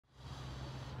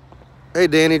Hey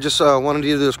Danny, just wanted to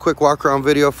do this quick walk around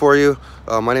video for you.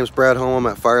 My name is Brad Holm.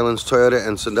 I'm at Firelands Toyota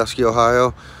in Sandusky,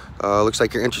 Ohio. Looks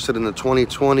like you're interested in the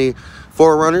 2020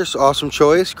 4Runners. Awesome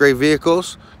choice, great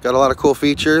vehicles. Got a lot of cool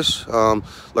features,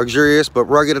 luxurious but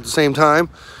rugged at the same time.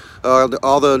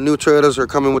 All the new Toyotas are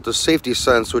coming with the safety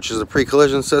sense, which is a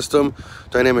pre-collision system,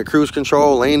 dynamic cruise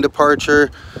control, lane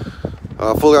departure,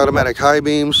 fully automatic high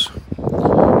beams.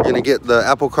 You're gonna get the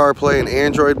Apple CarPlay and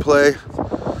Android Play.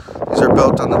 These are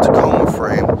built on the Tacoma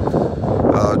frame.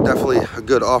 Definitely a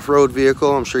good off-road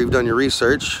vehicle. I'm sure you've done your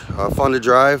research. Fun to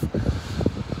drive.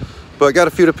 But I got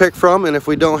a few to pick from, and if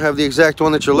we don't have the exact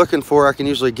one that you're looking for, I can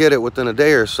usually get it within a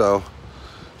day or so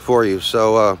for you.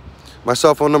 So my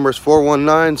cell phone number is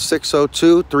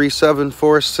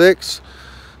 419-602-3746.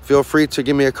 Feel free to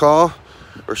give me a call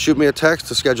or shoot me a text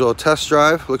to schedule a test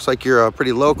drive. Looks like you're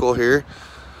pretty local here.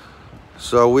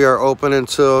 So we are open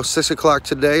until 6 o'clock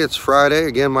today. It's Friday.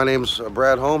 Again, my name's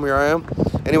Brad Holm. Here I am.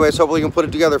 Anyways, hopefully we can put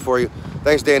it together for you.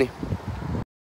 Thanks, Danny.